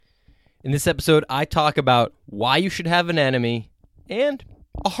In this episode, I talk about why you should have an enemy and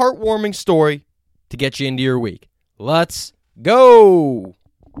a heartwarming story to get you into your week. Let's go!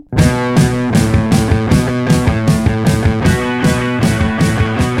 All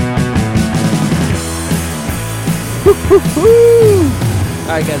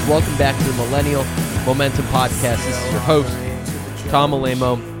right, guys, welcome back to the Millennial Momentum Podcast. This is your host, Tom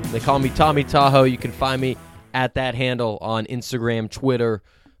Alamo. They call me Tommy Tahoe. You can find me at that handle on Instagram, Twitter,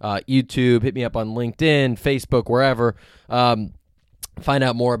 YouTube. Hit me up on LinkedIn, Facebook, wherever. Find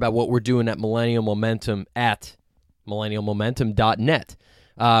out more about what we're doing at Millennial Momentum at millennialmomentum.net.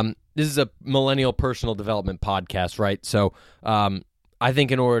 This is a millennial personal development podcast, right? So I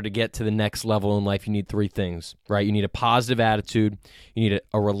think in order to get to the next level in life, you need three things, right? You need a positive attitude, you need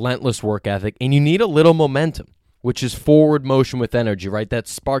a relentless work ethic, and you need a little momentum, which is forward motion with energy, right? That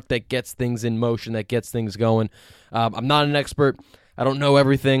spark that gets things in motion, that gets things going. I'm not an expert. I don't know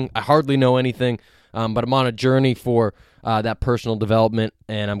everything. I hardly know anything, but I'm on a journey for that personal development,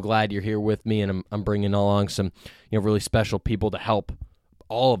 and I'm glad you're here with me, and I'm bringing along some really special people to help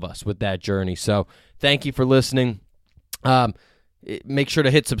all of us with that journey. So thank you for listening. Make sure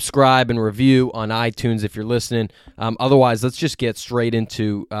to hit subscribe and review on iTunes if you're listening. Otherwise, let's just get straight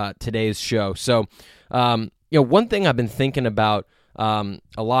into today's show. So, one thing I've been thinking about a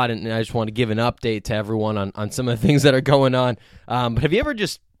lot, and I just want to give an update to everyone on some of the things that are going on. But have you ever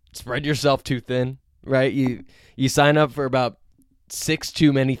just spread yourself too thin, right? You sign up for about 6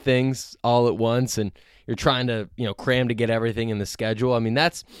 too many things all at once, and you're trying to cram to get everything in the schedule. I mean,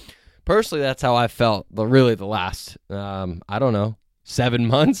 that's how I felt the last 7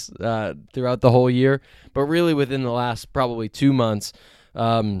 months throughout the whole year, but really within the last probably 2 months.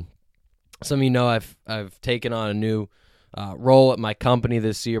 Some of you know I've taken on a new role at my company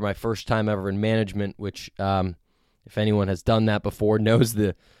this year, my first time ever in management, which if anyone has done that before knows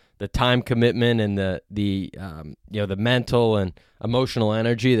the time commitment and the mental and emotional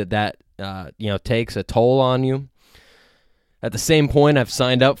energy that takes a toll on you. At the same point, I've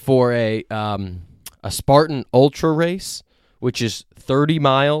signed up for a Spartan Ultra race, which is 30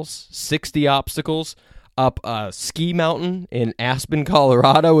 miles, 60 obstacles up a ski mountain in Aspen,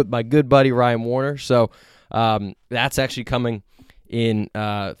 Colorado with my good buddy Ryan Warner. So that's actually coming in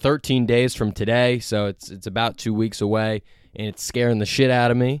 13 days from today. So it's about 2 weeks away, and it's scaring the shit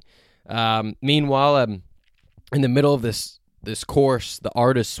out of me. Meanwhile, I'm in the middle of this course, The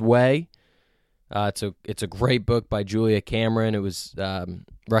Artist's Way. It's a great book by Julia Cameron. It was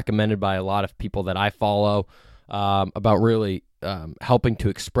recommended by a lot of people that I follow about really helping to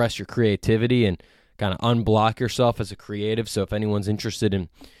express your creativity and kind of unblock yourself as a creative. So if anyone's interested in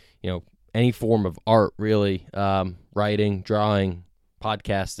any form of art, really, writing, drawing,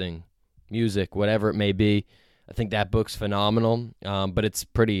 podcasting, music, whatever it may be, I think that book's phenomenal. But it's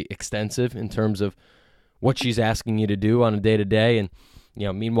pretty extensive in terms of what she's asking you to do on a day-to-day. And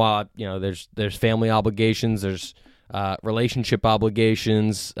meanwhile, there's family obligations, there's relationship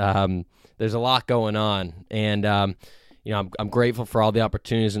obligations, there's a lot going on, and I'm grateful for all the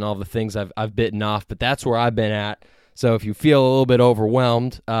opportunities and all the things I've bitten off. But that's where I've been at. So if you feel a little bit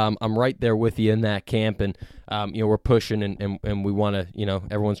overwhelmed, I'm right there with you in that camp, and we're pushing, and we want to,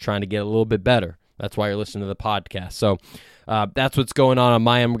 everyone's trying to get a little bit better. That's why you're listening to the podcast. So that's what's going on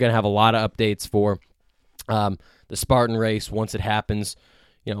my end. We're gonna have a lot of updates for the Spartan race once it happens,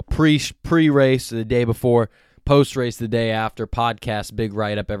 pre-race the day before, post-race the day after, podcast, big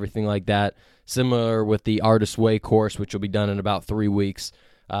write-up, everything like that. Similar with the Artist's Way course, which will be done in about 3 weeks.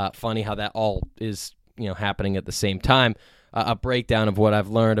 Funny how that all is, happening at the same time. A breakdown of what I've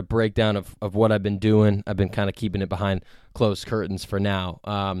learned, a breakdown of what I've been doing. I've been kind of keeping it behind closed curtains for now.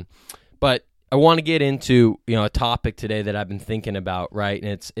 But I want to get into, a topic today that I've been thinking about, right?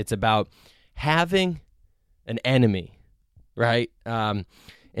 And it's about having an enemy, right? And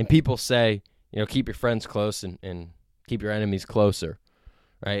people say, keep your friends close and keep your enemies closer,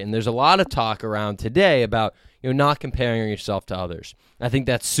 right? And there's a lot of talk around today about, not comparing yourself to others. I think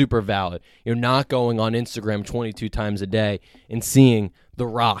that's super valid. You're not going on Instagram 22 times a day and seeing The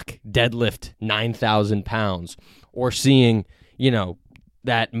Rock deadlift 9,000 pounds, or seeing,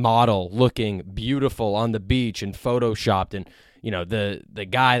 that model looking beautiful on the beach and photoshopped, and the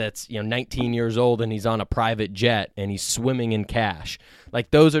guy that's 19 years old and he's on a private jet and he's swimming in cash.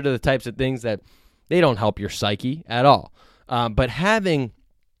 Like, those are the types of things that they don't help your psyche at all. But having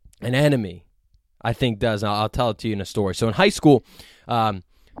an enemy, I think, does. I'll tell it to you in a story. So in high school,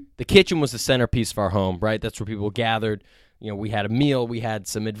 the kitchen was the centerpiece of our home, right? That's where people gathered. We had a meal, we had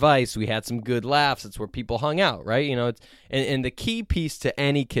some advice, we had some good laughs. It's where people hung out, right? And the key piece to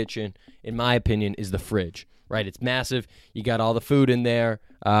any kitchen, in my opinion, is the fridge, right? It's massive. You got all the food in there.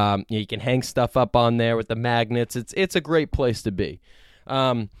 You can hang stuff up on there with the magnets. It's a great place to be.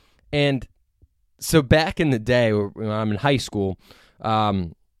 And so back in the day, when I'm in high school,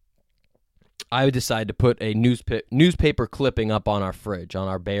 I would decide to put a newspaper clipping up on our fridge, on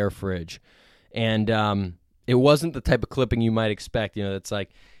our bare fridge. And it wasn't the type of clipping you might expect. It's like,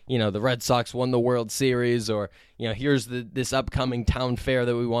 the Red Sox won the World Series, or, here's this upcoming town fair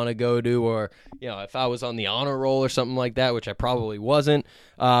that we want to go to, or, if I was on the honor roll or something like that, which I probably wasn't.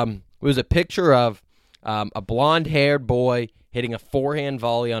 It was a picture of a blonde-haired boy hitting a forehand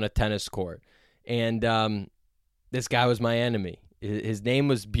volley on a tennis court. And this guy was my enemy. His name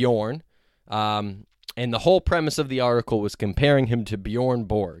was Bjorn. And the whole premise of the article was comparing him to Bjorn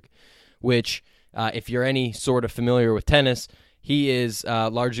Borg, which, if you're any sort of familiar with tennis, he is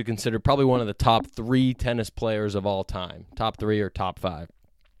largely considered probably one of the top 3 tennis players of all time, top 3 or top 5,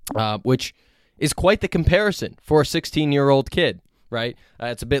 which is quite the comparison for a 16-year-old kid, right?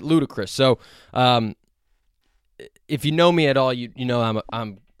 It's a bit ludicrous. So if you know me at all, you know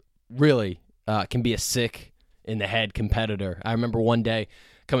I'm really can be a sick in the head competitor. I remember one day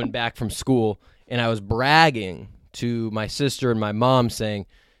coming back from school, and I was bragging to my sister and my mom saying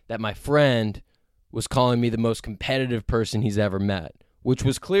that my friend was calling me the most competitive person he's ever met, which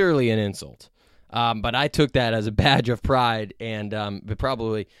was clearly an insult. But I took that as a badge of pride, and but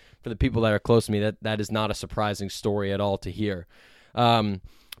probably for the people that are close to me, that is not a surprising story at all to hear.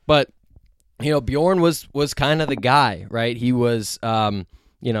 But Bjorn was kind of the guy, right? He was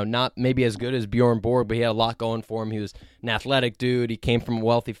not maybe as good as Bjorn Borg, but he had a lot going for him. He was an athletic dude. He came from a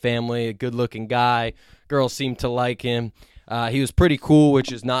wealthy family, a good-looking guy. Girls seemed to like him. He was pretty cool,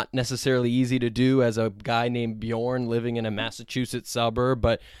 which is not necessarily easy to do as a guy named Bjorn living in a Massachusetts suburb.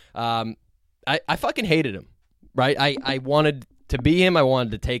 But I fucking hated him, right? I wanted to be him. I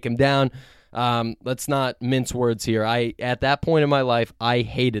wanted to take him down. Let's not mince words here. At that point in my life, I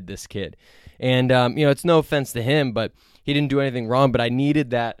hated this kid. And, it's no offense to him, but he didn't do anything wrong. But I needed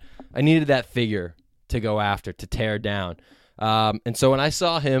that figure to go after, to tear down. And so when I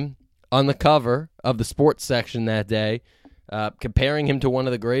saw him on the cover of the sports section that day, comparing him to one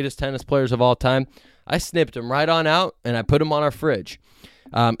of the greatest tennis players of all time, I snipped him right on out, and I put him on our fridge.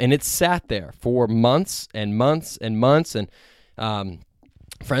 And it sat there for months and months and months, and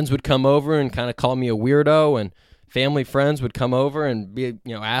friends would come over and kind of call me a weirdo, and family friends would come over and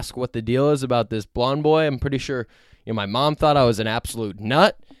ask what the deal is about this blonde boy. I'm pretty sure my mom thought I was an absolute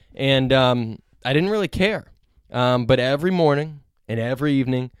nut, and I didn't really care. But every morning and every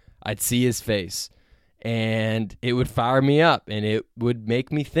evening, I'd see his face. And it would fire me up, and it would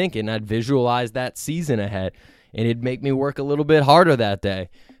make me think, and I'd visualize that season ahead, and it'd make me work a little bit harder that day,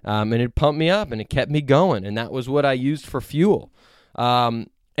 and it'd pump me up, and it kept me going, and that was what I used for fuel.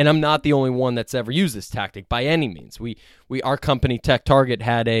 And I'm not the only one that's ever used this tactic by any means. Our company, Tech Target,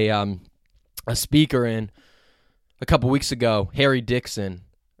 had a speaker in a couple weeks ago, Harry Dixon.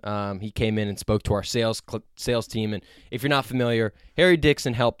 He came in and spoke to our sales team, and if you're not familiar, Harry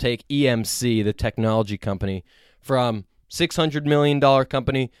Dixon helped take EMC, the technology company, from $600 million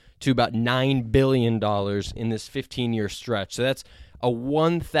company to about $9 billion in this 15-year stretch. So that's a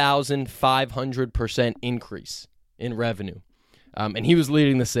 1,500% increase in revenue. And he was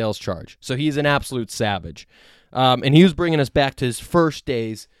leading the sales charge. So he's an absolute savage. And he was bringing us back to his first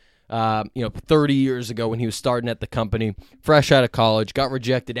days 30 years ago when he was starting at the company, fresh out of college, got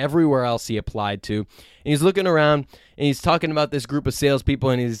rejected everywhere else he applied to. And he's looking around, and he's talking about this group of salespeople,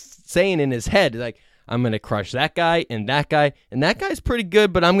 and he's saying in his head, like, I'm going to crush that guy, and that guy's pretty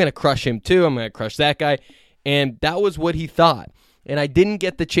good, but I'm going to crush him too. I'm going to crush that guy. And that was what he thought. And I didn't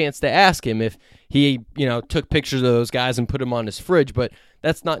get the chance to ask him if he, took pictures of those guys and put them on his fridge, but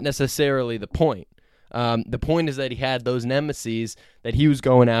that's not necessarily the point. The point is that he had those nemesis that he was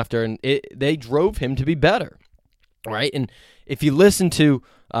going after, and they drove him to be better, right? And if you listen to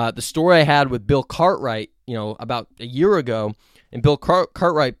the story I had with Bill Cartwright, about a year ago, and Bill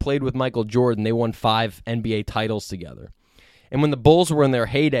Cartwright played with Michael Jordan. They won 5 NBA titles together. And when the Bulls were in their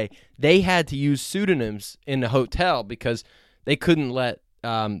heyday, they had to use pseudonyms in the hotel because they couldn't let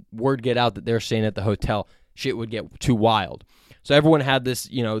word get out that they're staying at the hotel. Shit would get too wild. So everyone had this,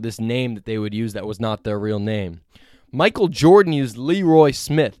 this name that they would use that was not their real name. Michael Jordan used Leroy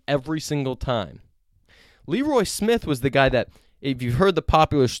Smith every single time. Leroy Smith was the guy that, if you've heard the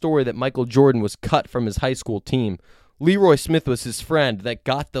popular story that Michael Jordan was cut from his high school team, Leroy Smith was his friend that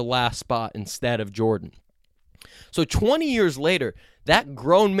got the last spot instead of Jordan. So 20 years later, that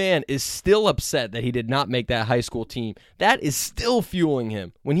grown man is still upset that he did not make that high school team. That is still fueling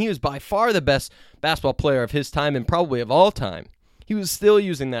him when he was by far the best basketball player of his time and probably of all time. He was still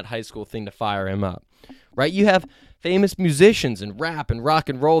using that high school thing to fire him up. right? You have famous musicians in rap and rock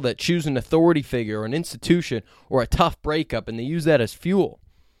and roll that choose an authority figure or an institution or a tough breakup, and they use that as fuel,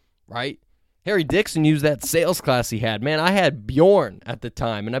 right? Harry Dixon used that sales class he had. Man, I had Bjorn at the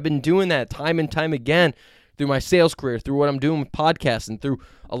time, and I've been doing that time and time again through my sales career, through what I'm doing with podcasts, and through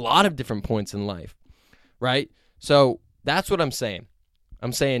a lot of different points in life, right? So that's what I'm saying.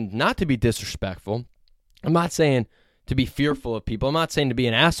 I'm saying not to be disrespectful. I'm not saying to be fearful of people. I'm not saying to be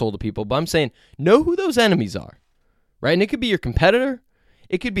an asshole to people, but I'm saying know who those enemies are, right? And it could be your competitor.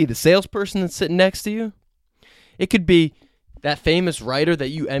 It could be the salesperson that's sitting next to you. It could be that famous writer that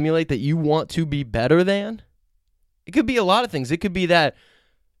you emulate that you want to be better than. It could be a lot of things. It could be that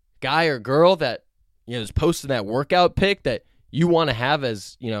guy or girl that is posting that workout pic that you want to have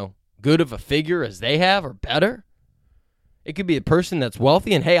as good of a figure as they have or better. It could be a person that's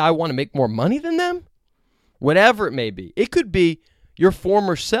wealthy and, hey, I want to make more money than them. Whatever it may be. It could be your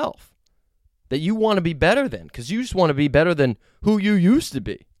former self that you want to be better than because you just want to be better than who you used to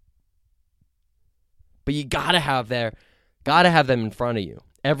be. But you got to have them in front of you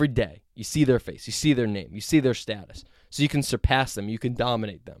every day. You see their face. You see their name. You see their status. So you can surpass them. You can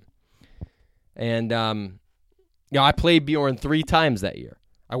dominate them. And, I played Bjorn 3 times that year.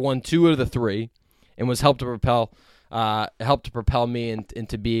 I won 2 of the 3 and was helped to propel me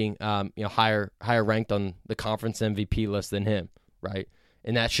into being higher ranked on the conference MVP list than him, right?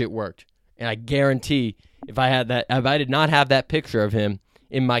 And that shit worked. And I guarantee if I did not have that picture of him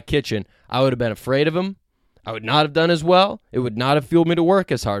in my kitchen, I would have been afraid of him. I would not have done as well. It would not have fueled me to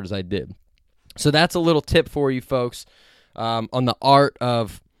work as hard as I did. So that's a little tip for you folks on the art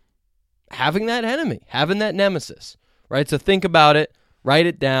of having that enemy, having that nemesis, right? So think about it, write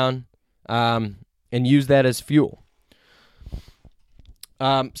it down, and use that as fuel.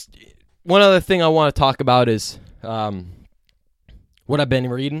 One other thing I want to talk about is what I've been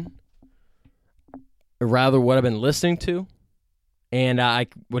reading, or rather what I've been listening to. And I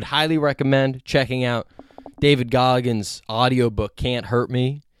would highly recommend checking out David Goggins' audiobook, Can't Hurt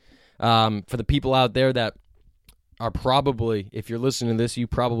Me. For the people out there that are probably, if you're listening to this, you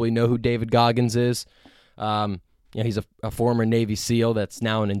probably know who David Goggins is. He's a former Navy SEAL that's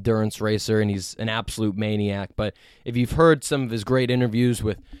now an endurance racer, and he's an absolute maniac. But if you've heard some of his great interviews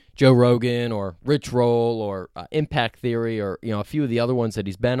with Joe Rogan or Rich Roll or Impact Theory or a few of the other ones that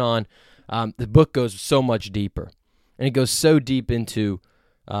he's been on, the book goes so much deeper. And it goes so deep into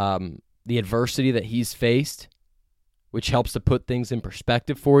the adversity that he's faced, which helps to put things in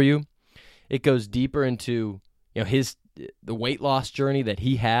perspective for you. It goes deeper into the weight loss journey that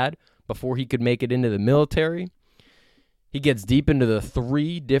he had before he could make it into the military. He gets deep into the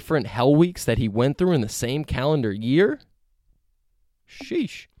 3 different hell weeks that he went through in the same calendar year.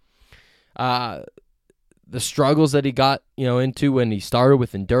 Sheesh. The struggles that he got, into when he started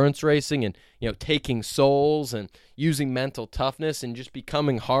with endurance racing and, taking souls and using mental toughness and just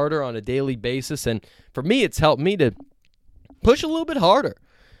becoming harder on a daily basis. And for me, it's helped me to push a little bit harder.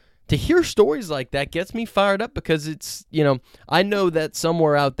 To hear stories like that gets me fired up because it's, I know that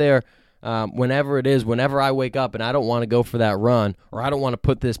somewhere out there, whenever I wake up and I don't want to go for that run, or I don't want to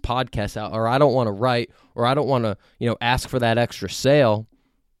put this podcast out, or I don't want to write, or I don't want to, ask for that extra sale,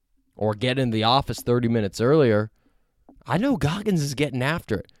 or get in the office 30 minutes earlier, I know Goggins is getting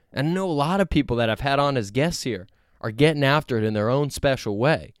after it. And I know a lot of people that I've had on as guests here are getting after it in their own special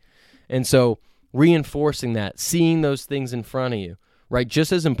way. And so reinforcing that, seeing those things in front of you, right?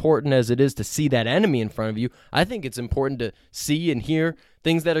 Just as important as it is to see that enemy in front of you, I think it's important to see and hear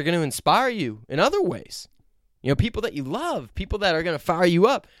things that are going to inspire you in other ways. People that you love, people that are going to fire you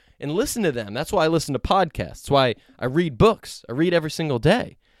up, and listen to them. That's why I listen to podcasts. That's why I read books. I read every single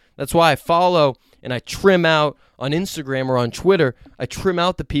day. That's why I follow and I trim out on Instagram or on Twitter, I trim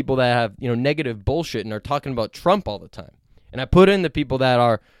out the people that have, negative bullshit and are talking about Trump all the time. And I put in the people that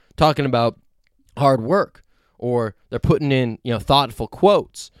are talking about hard work, or they're putting in, thoughtful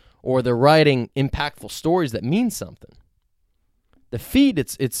quotes, or they're writing impactful stories that mean something. The feed,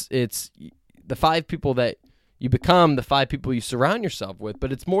 it's the 5 people that you become, the 5 people you surround yourself with,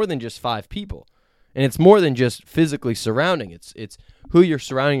 but it's more than just 5 people. And it's more than just physically surrounding. It's who you're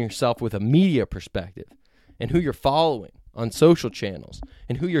surrounding yourself with, a media perspective, and who you're following on social channels,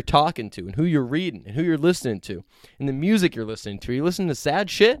 and who you're talking to, and who you're reading, and who you're listening to, and the music you're listening to. Are you listening to sad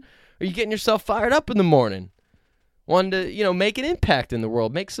shit? Or are you getting yourself fired up in the morning? Wanting to, make an impact in the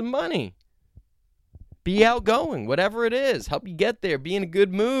world, make some money. Be outgoing, whatever it is. Help you get there. Be in a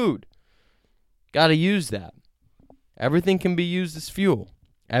good mood. Got to use that. Everything can be used as fuel.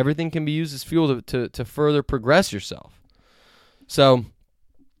 Everything can be used as fuel to further progress yourself. So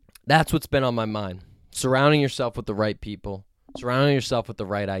that's what's been on my mind. Surrounding yourself with the right people. Surrounding yourself with the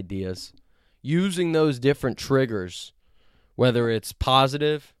right ideas. using those different triggers, whether it's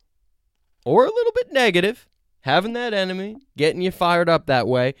positive or a little bit negative, having that enemy, getting you fired up that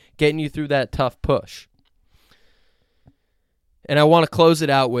way, getting you through that tough push. And I want to close it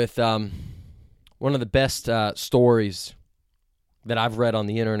out with one of the best stories that I've read on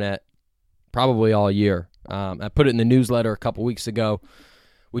the internet probably all year. I put it in the newsletter a couple weeks ago,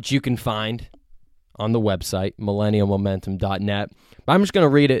 which you can find on the website, millennialmomentum.net. But I'm just going to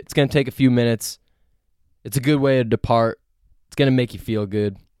read it. It's going to take a few minutes. It's a good way to depart. It's going to make you feel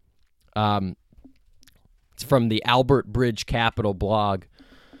good. It's from the Albert Bridge Capital blog.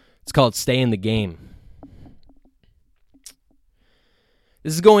 It's called Stay in the Game.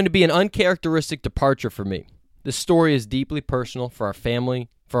 This is going to be an uncharacteristic departure for me. This story is deeply personal for our family,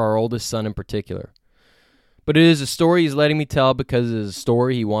 for our oldest son in particular. But it is a story he's letting me tell because it is a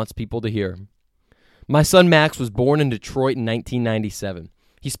story he wants people to hear. My son Max was born in Detroit in 1997.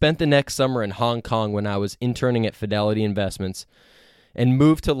 He spent the next summer in Hong Kong when I was interning at Fidelity Investments and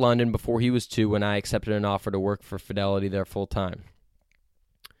moved to London before he was 2 when I accepted an offer to work for Fidelity there full time.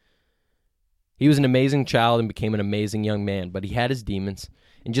 He was an amazing child and became an amazing young man, but he had his demons,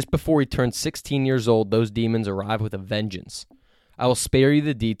 and just before he turned 16 years old, those demons arrived with a vengeance. I will spare you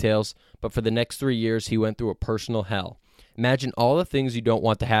the details, but for the next 3 years, he went through a personal hell. Imagine all the things you don't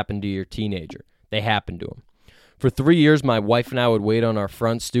want to happen to your teenager. They happened to him. For 3 years, my wife and I would wait on our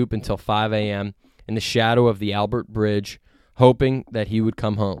front stoop until 5 a.m. in the shadow of the Albert Bridge, hoping that he would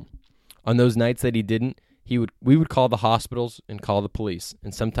come home. On those nights that he didn't, we would call the hospitals and call the police,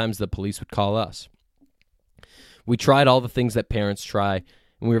 and sometimes the police would call us. We tried all the things that parents try,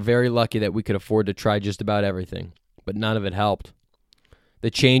 and we were very lucky that we could afford to try just about everything, but none of it helped. The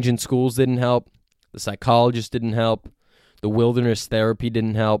change in schools didn't help. The psychologist didn't help. The wilderness therapy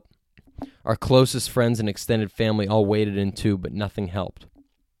didn't help. Our closest friends and extended family all waded in too, but nothing helped.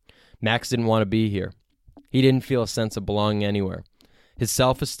 Max didn't want to be here. He didn't feel a sense of belonging anywhere. His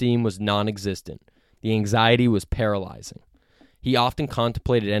self-esteem was non-existent. The anxiety was paralyzing. He often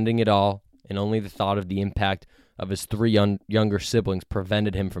contemplated ending it all, and only the thought of the impact of his 3 younger siblings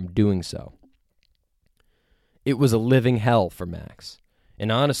prevented him from doing so. It was a living hell for Max.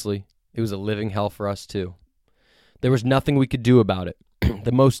 And honestly, it was a living hell for us too. There was nothing we could do about it.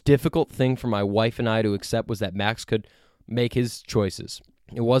 The most difficult thing for my wife and I to accept was that Max could make his choices.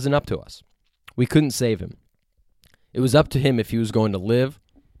 It wasn't up to us. We couldn't save him. It was up to him if he was going to live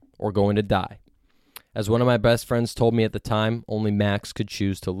or going to die. As one of my best friends told me at the time, only Max could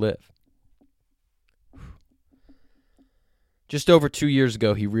choose to live. Just over 2 years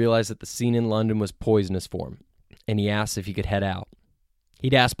ago, he realized that the scene in London was poisonous for him, and he asked if he could head out.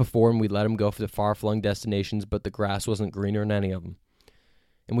 He'd asked before, and we'd let him go for the far-flung destinations, but the grass wasn't greener in any of them.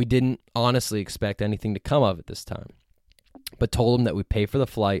 And we didn't honestly expect anything to come of it this time, but told him that we'd pay for the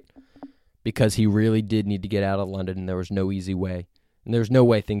flight because he really did need to get out of London, and there was no easy way, and there was no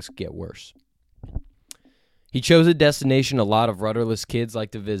way things could get worse. He chose a destination a lot of rudderless kids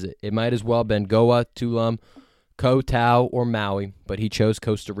like to visit. It might as well have been Goa, Tulum, Koh Tao, or Maui, but he chose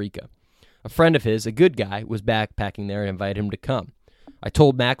Costa Rica. A friend of his, a good guy, was backpacking there and invited him to come. I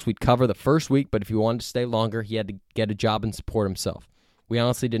told Max we'd cover the first week, but if he wanted to stay longer, he had to get a job and support himself. We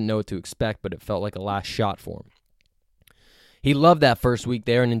honestly didn't know what to expect, but it felt like a last shot for him. He loved that first week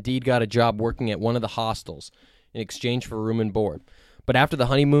there and indeed got a job working at one of the hostels in exchange for room and board. But after the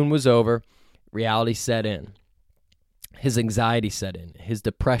honeymoon was over, reality set in. His anxiety set in. His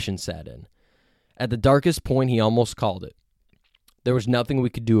depression set in. At the darkest point, he almost called it. There was nothing we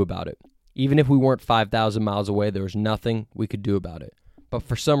could do about it. Even if we weren't 5,000 miles away, there was nothing we could do about it. But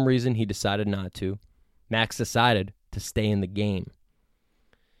for some reason, he decided not to. Max decided to stay in the game.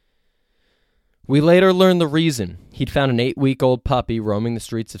 We later learned the reason. He'd found an 8-week-old puppy roaming the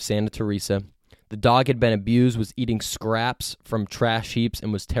streets of Santa Teresa. The dog had been abused, was eating scraps from trash heaps,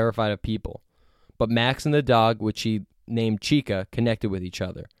 and was terrified of people. But Max and the dog, which he named Chica, connected with each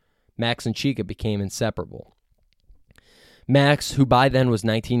other. Max and Chica became inseparable. Max, who by then was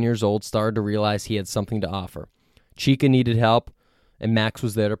 19 years old, started to realize he had something to offer. Chica needed help, and Max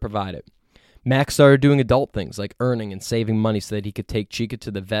was there to provide it. Max started doing adult things like earning and saving money so that he could take Chica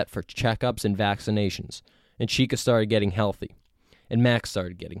to the vet for checkups and vaccinations. And Chica started getting healthy. And Max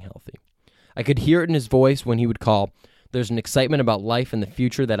started getting healthy. I could hear it in his voice when he would call. There's an excitement about life and the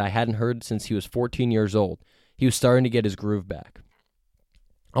future that I hadn't heard since he was 14 years old. He was starting to get his groove back.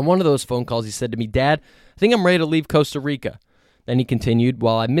 On one of those phone calls, he said to me, "Dad, I think I'm ready to leave Costa Rica." Then he continued,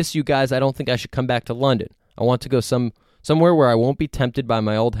 "While I miss you guys, I don't think I should come back to London. I want to go somewhere where I won't be tempted by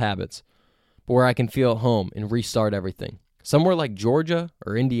my old habits, but where I can feel at home and restart everything. Somewhere like Georgia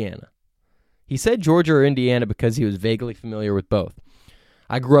or Indiana." He said Georgia or Indiana because he was vaguely familiar with both.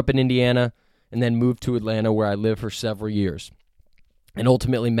 I grew up in Indiana, and then moved to Atlanta where I lived for several years, and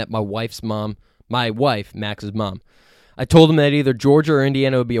ultimately met my wife, Max's mom. I told him that either Georgia or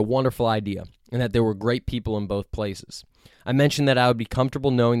Indiana would be a wonderful idea, and that there were great people in both places. I mentioned that I would be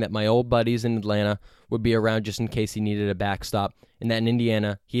comfortable knowing that my old buddies in Atlanta would be around just in case he needed a backstop, and that in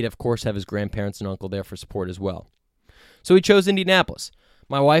Indiana, he'd of course have his grandparents and uncle there for support as well. So he chose Indianapolis.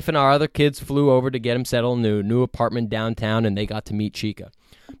 My wife and our other kids flew over to get him settled in a new apartment downtown, and they got to meet Chica.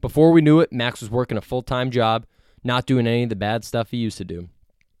 Before we knew it, Max was working a full-time job, not doing any of the bad stuff he used to do.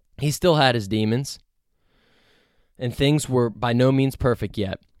 He still had his demons, and things were by no means perfect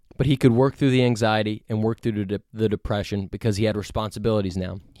yet, but he could work through the anxiety and work through the depression because he had responsibilities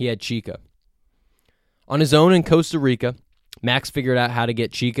now. He had Chica. On his own in Costa Rica, Max figured out how to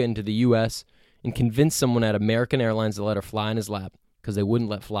get Chica into the U.S. and convinced someone at American Airlines to let her fly in his lap because they wouldn't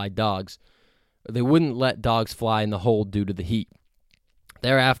let dogs fly in the hold due to the heat.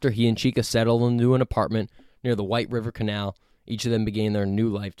 Thereafter, he and Chica settled into an apartment near the White River Canal. Each of them began their new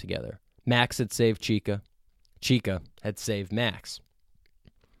life together. Max had saved Chica. Chica had saved Max.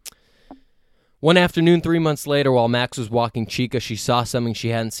 One afternoon 3 months later, while Max was walking Chica, she saw something she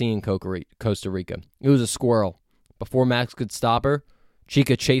hadn't seen in Costa Rica. It was a squirrel. Before Max could stop her,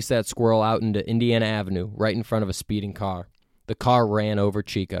 Chica chased that squirrel out into Indiana Avenue, right in front of a speeding car. The car ran over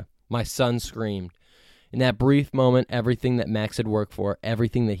Chica. My son screamed. In that brief moment, everything that Max had worked for,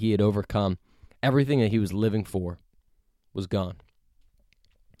 everything that he had overcome, everything that he was living for, was gone.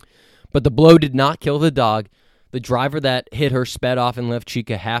 But the blow did not kill the dog. The driver that hit her sped off and left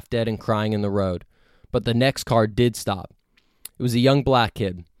Chica half dead and crying in the road. But the next car did stop. It was a young black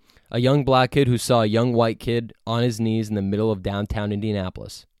kid who saw a young white kid on his knees in the middle of downtown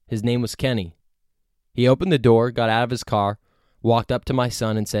Indianapolis. His name was Kenny. He opened the door, got out of his car, walked up to my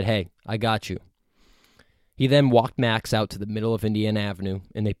son and said, "Hey, I got you." He then walked Max out to the middle of Indiana Avenue,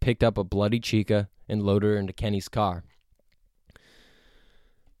 and they picked up a bloody Chica and loaded her into Kenny's car.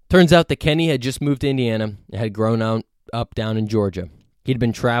 Turns out that Kenny had just moved to Indiana and had grown up down in Georgia. He'd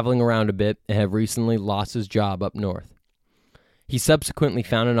been traveling around a bit and had recently lost his job up north. He subsequently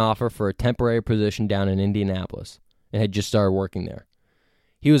found an offer for a temporary position down in Indianapolis and had just started working there.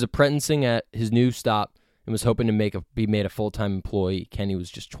 He was apprenticing at his new stop and was hoping to be made a full-time employee. Kenny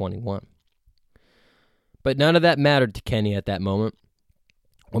was just 21. But none of that mattered to Kenny at that moment.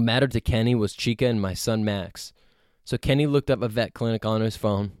 What mattered to Kenny was Chica and my son Max. So Kenny looked up a vet clinic on his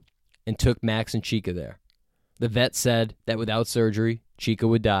phone and took Max and Chica there. The vet said that without surgery, Chica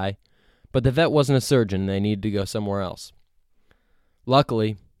would die, but the vet wasn't a surgeon and they needed to go somewhere else.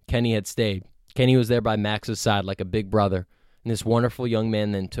 Luckily, Kenny had stayed. Kenny was there by Max's side like a big brother, and this wonderful young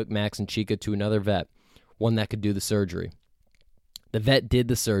man then took Max and Chica to another vet, one that could do the surgery. The vet did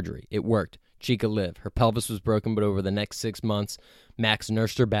the surgery. It worked. Chica lived. Her pelvis was broken, but over the next 6 months, Max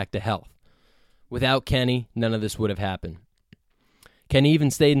nursed her back to health. Without Kenny, none of this would have happened. Kenny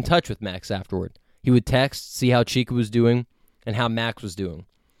even stayed in touch with Max afterward. He would text, see how Chica was doing, and how Max was doing.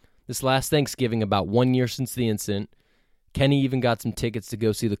 This last Thanksgiving, about 1 year since the incident, Kenny even got some tickets to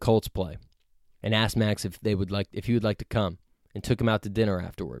go see the Colts play, and asked Max if he would like to come, and took him out to dinner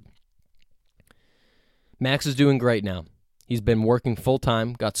afterward. Max is doing great now. He's been working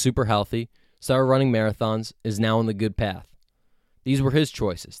full-time, got super healthy, started running marathons, is now on the good path. These were his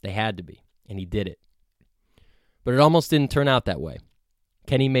choices. They had to be, and he did it. But it almost didn't turn out that way.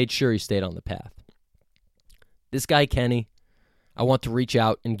 Kenny made sure he stayed on the path. This guy, Kenny, I want to reach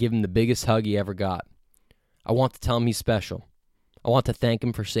out and give him the biggest hug he ever got. I want to tell him he's special. I want to thank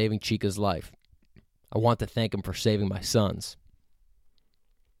him for saving Chica's life. I want to thank him for saving my son's.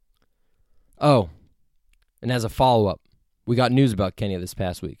 Oh, and as a follow-up, we got news about Kenny this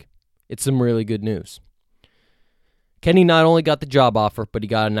past week. It's some really good news. Kenny not only got the job offer, but he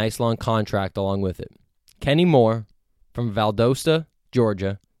got a nice long contract along with it. Kenny Moore from Valdosta,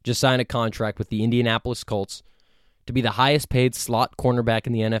 Georgia, just signed a contract with the Indianapolis Colts to be the highest paid slot cornerback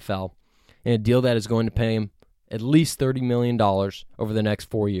in the NFL, in a deal that is going to pay him at least $30 million over the next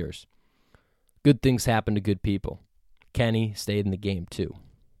 4 years. Good things happen to good people. Kenny stayed in the game too.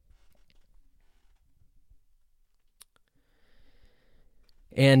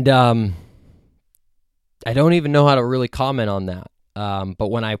 And I don't even know how to really comment on that. But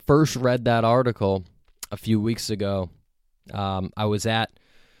when I first read that article a few weeks ago, I was at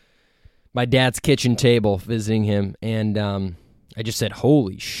my dad's kitchen table visiting him, and I just said,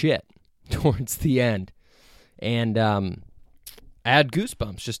 "Holy shit," towards the end. And I had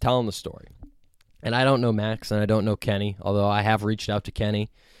goosebumps just telling the story. And I don't know Max, and I don't know Kenny, although I have reached out to Kenny.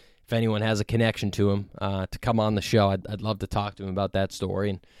 If anyone has a connection to him, to come on the show, I'd love to talk to him about that story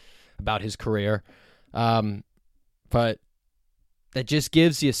and about his career. But that just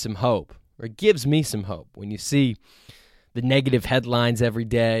gives you some hope, or it gives me some hope when you see the negative headlines every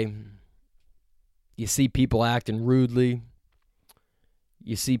day. You see people acting rudely.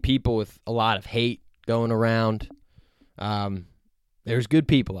 You see people with a lot of hate going around. There's good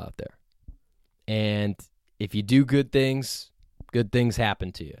people out there. And if you do good things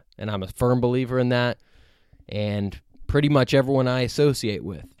happen to you. And I'm a firm believer in that. And pretty much everyone I associate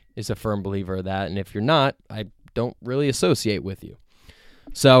with is a firm believer of that. And if you're not, I don't really associate with you.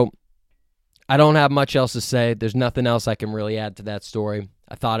 So I don't have much else to say. There's nothing else I can really add to that story.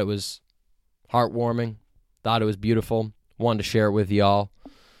 I thought it was heartwarming. Thought it was beautiful. Wanted to share it with y'all.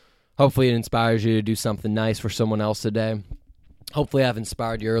 Hopefully it inspires you to do something nice for someone else today. Hopefully I've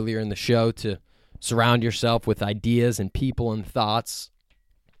inspired you earlier in the show to surround yourself with ideas and people and thoughts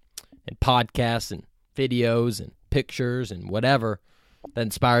and podcasts and videos and pictures and whatever that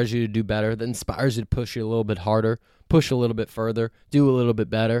inspires you to do better, that inspires you to push you a little bit harder, push a little bit further, do a little bit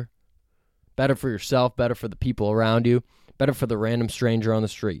better. Better for yourself, better for the people around you, better for the random stranger on the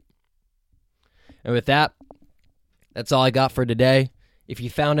street. And with that, that's all I got for today. If you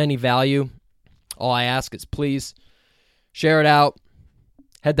found any value, all I ask is please share it out.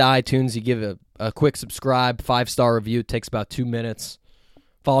 Head to iTunes. You give a quick subscribe, 5-star review. It takes about 2 minutes.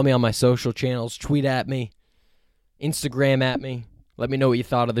 Follow me on my social channels. Tweet at me. Instagram at me. Let me know what you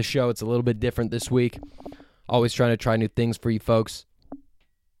thought of the show. It's a little bit different this week. Always trying to try new things for you folks.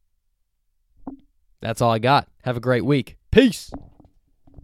 That's all I got. Have a great week. Peace.